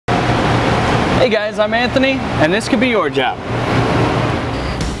Hey guys, I'm Anthony, and this could be your job.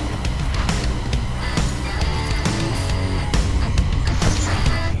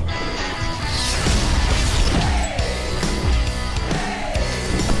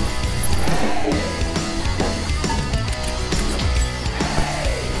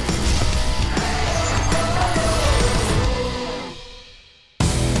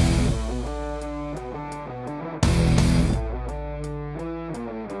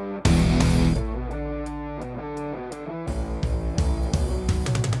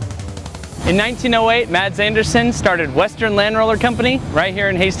 In 1908, Mads Anderson started Western Land Roller Company right here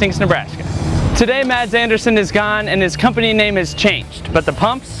in Hastings, Nebraska. Today, Mads Anderson is gone and his company name has changed, but the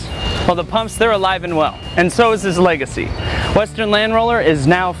pumps, well, the pumps, they're alive and well, and so is his legacy. Western Land Roller is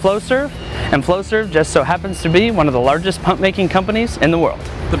now Flowserve, and Flowserve just so happens to be one of the largest pump-making companies in the world.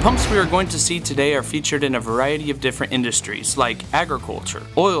 The pumps we are going to see today are featured in a variety of different industries like agriculture,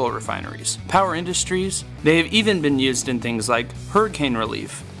 oil refineries, power industries. They have even been used in things like hurricane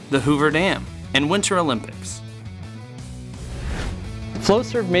relief, the Hoover Dam, and Winter Olympics.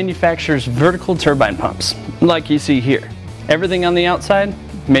 Flowserve manufactures vertical turbine pumps, like you see here. Everything on the outside,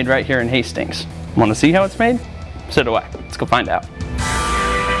 made right here in Hastings. Want to see how it's made? So do I. Let's go find out.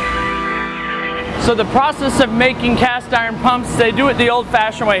 So the process of making cast iron pumps, they do it the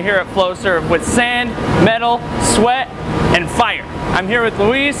old-fashioned way here at Flowserve with sand, metal, sweat, and fire. I'm here with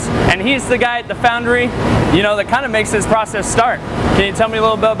Luis, and he's the guy at the foundry, you know, that kind of makes this process start. Can you tell me a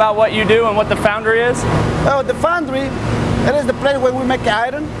little bit about what you do and what the foundry is? Oh, the foundry, it is the place where we make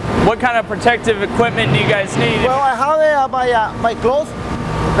iron. What kind of protective equipment do you guys need? Well, I have my clothes.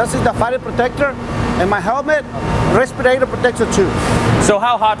 This is the fire protector, and my helmet, respirator protector too. So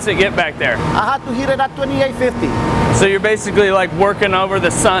how hot does it get back there? I had to heat it at 2850. So you're basically like working over the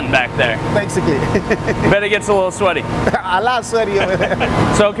sun back there. Basically. Bet it gets a little sweaty. A lot sweaty over there.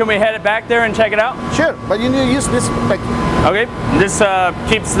 So can we head it back there and check it out? Sure, but you need to use this protector. Okay, this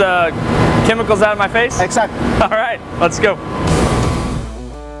keeps the chemicals out of my face? Exactly. All right, let's go.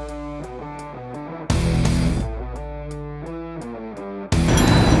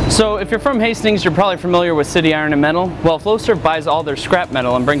 So if you're from Hastings, you're probably familiar with City Iron and Metal. Well, Flowserve buys all their scrap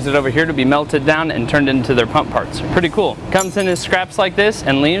metal and brings it over here to be melted down and turned into their pump parts. Pretty cool. Comes in as scraps like this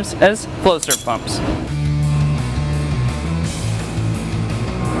and leaves as Flowserve pumps.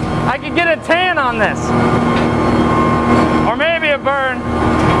 I could get a tan on this. Or maybe a burn.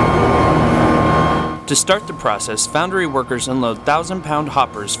 To start the process, foundry workers unload 1,000-pound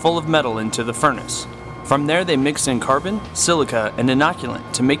hoppers full of metal into the furnace. From there, they mix in carbon, silica, and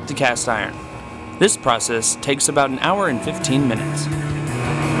inoculant to make the cast iron. This process takes about an hour and 15 minutes.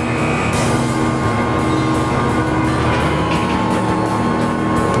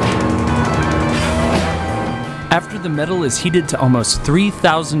 After the metal is heated to almost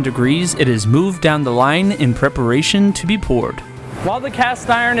 3,000 degrees, it is moved down the line in preparation to be poured. While the cast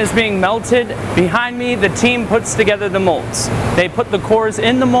iron is being melted, behind me the team puts together the molds. They put the cores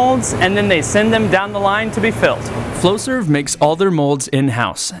in the molds and then they send them down the line to be filled. Flowserve makes all their molds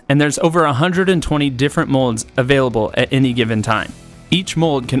in-house, and there's over 120 different molds available at any given time. Each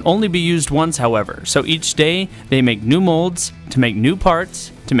mold can only be used once, however, so each day they make new molds to make new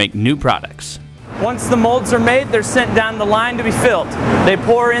parts to make new products. Once the molds are made, they're sent down the line to be filled. They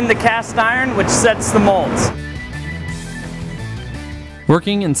pour in the cast iron, which sets the molds.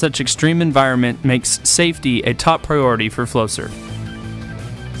 Working in such extreme environment makes safety a top priority for Flowserve.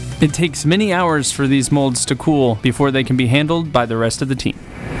 It takes many hours for these molds to cool before they can be handled by the rest of the team.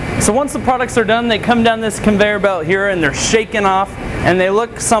 So once the products are done, they come down this conveyor belt here and they're shaken off and they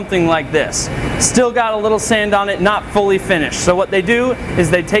look something like this. Still got a little sand on it, not fully finished. So what they do is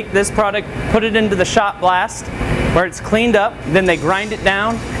they take this product, put it into the shot blast where it's cleaned up, then they grind it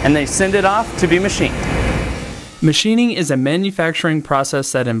down and they send it off to be machined. Machining is a manufacturing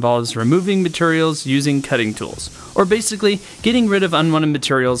process that involves removing materials using cutting tools, or basically getting rid of unwanted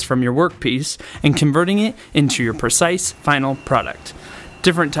materials from your workpiece and converting it into your precise final product.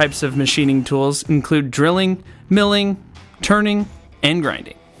 Different types of machining tools include drilling, milling, turning, and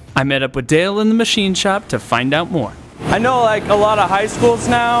grinding. I met up with Dale in the machine shop to find out more. I know like a lot of high schools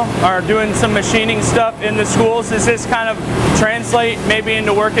now are doing some machining stuff in the schools. Does this kind of translate maybe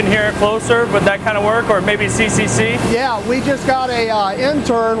into working here at Flowserve? Would that kind of work, or maybe CCC? Yeah, we just got a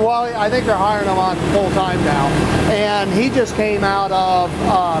intern. Well, I think they're hiring him on full time now, and he just came out of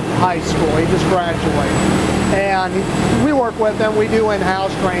high school. He just graduated, and we work with him. We do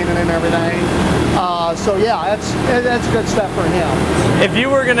in-house training and everything. So yeah, that's good stuff for him. If you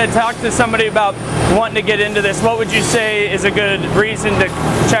were going to talk to somebody about wanting to get into this, what would you say is a good reason to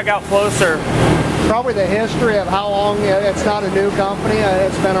check out Flowserve? probably the history of how long it's not a new company.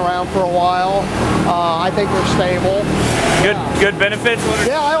 It's been around for a while. I think they're stable. Good benefits?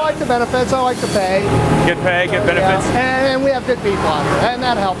 Yeah, I like the benefits. I like the pay. Good pay, good benefits. Yeah. And we have good people out here, and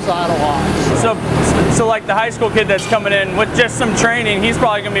that helps out a lot. So like the high school kid that's coming in with just some training, he's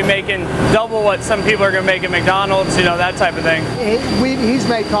probably going to be making double what some people are going to make at McDonald's, you know, that type of thing. He's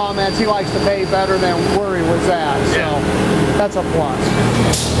made comments. He likes to pay better than where he was at, so that's a plus.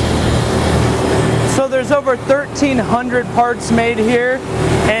 So there's over 1,300 parts made here,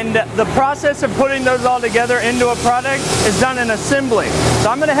 and the process of putting those all together into a product is done in assembly. So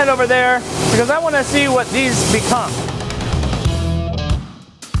I'm going to head over there because I want to see what these become.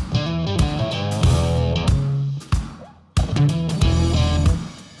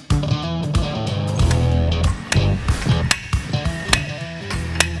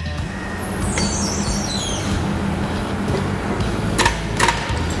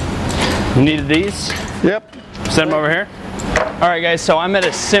 You needed these? Yep. Send them over here. All right guys, so I'm at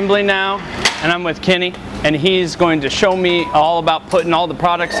assembly now and I'm with Kenny and he's going to show me all about putting all the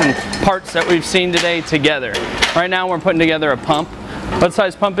products and parts that we've seen today together. Right now we're putting together a pump. What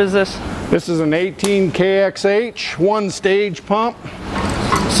size pump is this? This is an 18 KXH one stage pump.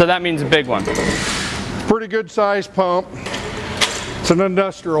 So that means a big one. Pretty good size pump. It's an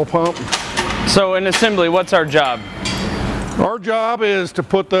industrial pump. So in assembly, what's our job? Our job is to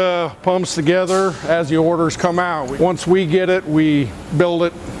put the pumps together as the orders come out. Once we get it, we build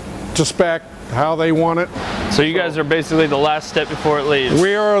it to spec how they want it. So you guys are basically the last step before it leaves.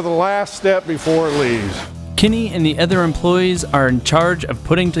 We are the last step before it leaves. Kenny and the other employees are in charge of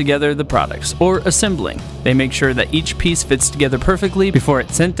putting together the products, or assembling. They make sure that each piece fits together perfectly before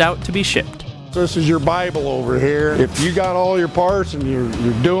it's sent out to be shipped. This is your Bible over here. If you got all your parts and you're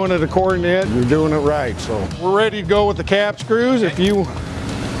doing it according to it, you're doing it right. So we're ready to go with the cap screws. If you,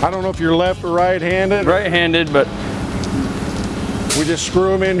 I don't know if you're left or right-handed. Right-handed, but we just screw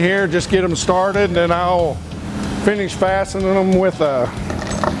them in here, just get them started, and then I'll finish fastening them with a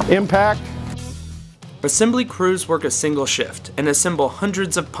impact. Assembly crews work a single shift and assemble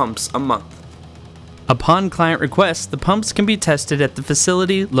hundreds of pumps a month. Upon client request, the pumps can be tested at the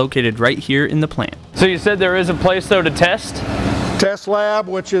facility located right here in the plant. So you said there is a place though to test? Test lab,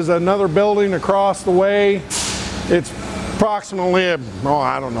 which is another building across the way. It's approximately,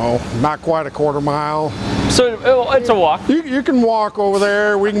 I don't know, not quite a quarter mile. So it's a walk. You can walk over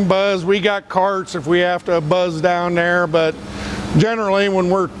there, we can buzz. We got carts if we have to buzz down there, but generally when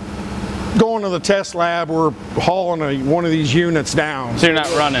we're going to the test lab, we're hauling one of these units down. So you're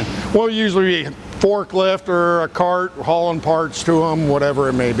not running? Well, usually forklift or a cart hauling parts to them, whatever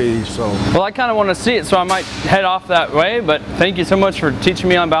it may be. So well, I kind of want to see it, so I might head off that way, but thank you so much for teaching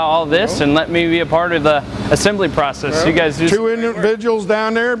me about all this and let me be a part of the assembly process. You guys do two individuals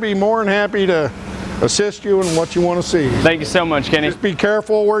down there, be more than happy to assist you in what you want to see. Thank you so much, Kenny. Just be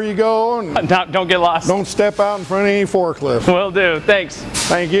careful where you go and don't get lost. Don't step out in front of any forklift. Will do. Thanks.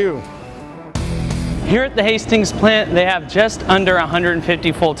 Thank you. Here at the Hastings plant, they have just under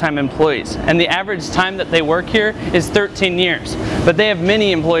 150 full-time employees, and the average time that they work here is 13 years, but they have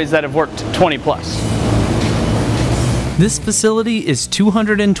many employees that have worked 20 plus. This facility is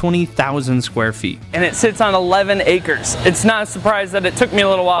 220,000 square feet. And it sits on 11 acres. It's not a surprise that it took me a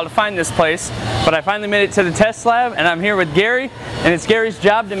little while to find this place, but I finally made it to the test lab, and I'm here with Gary, and it's Gary's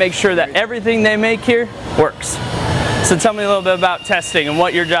job to make sure that everything they make here works. So tell me a little bit about testing and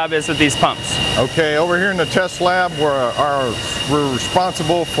what your job is with these pumps. Okay, over here in the test lab, we're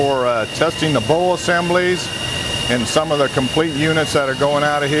responsible for testing the bowl assemblies and some of the complete units that are going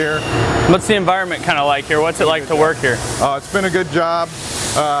out of here. What's the environment kind of like here? What's it like to work here? It's been a good job.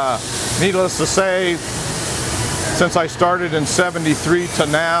 Needless to say, since I started in '73 to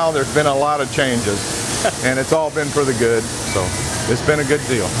now, there's been a lot of changes, and it's all been for the good, so it's been a good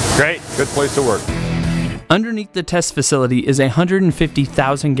deal. Great. Good place to work. Underneath the test facility is a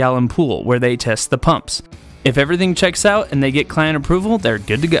 150,000 gallon pool where they test the pumps. If everything checks out and they get client approval, they're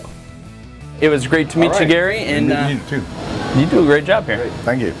good to go. It was great to meet you, Gary, and you too. You do a great job here. Great.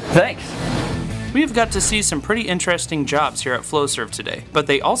 Thank you. Thanks. We have got to see some pretty interesting jobs here at Flowserve today, but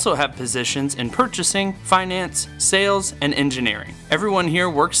they also have positions in purchasing, finance, sales, and engineering. Everyone here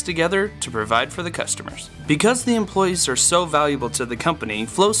works together to provide for the customers. Because the employees are so valuable to the company,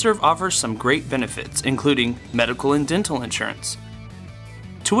 Flowserve offers some great benefits, including medical and dental insurance,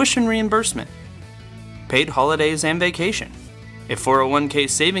 tuition reimbursement, paid holidays and vacation, a 401k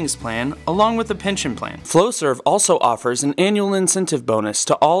savings plan, along with a pension plan. Flowserve also offers an annual incentive bonus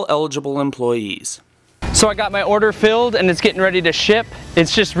to all eligible employees. So I got my order filled and it's getting ready to ship.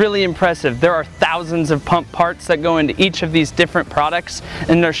 It's just really impressive. There are thousands of pump parts that go into each of these different products,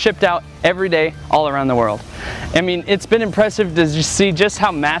 and they're shipped out every day all around the world. I mean, it's been impressive to see just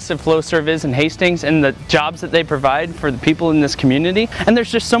how massive Flowserve is in Hastings and the jobs that they provide for the people in this community. And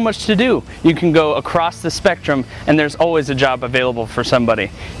there's just so much to do. You can go across the spectrum and there's always a job available for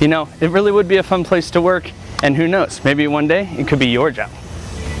somebody. You know, it really would be a fun place to work, and who knows, maybe one day it could be your job.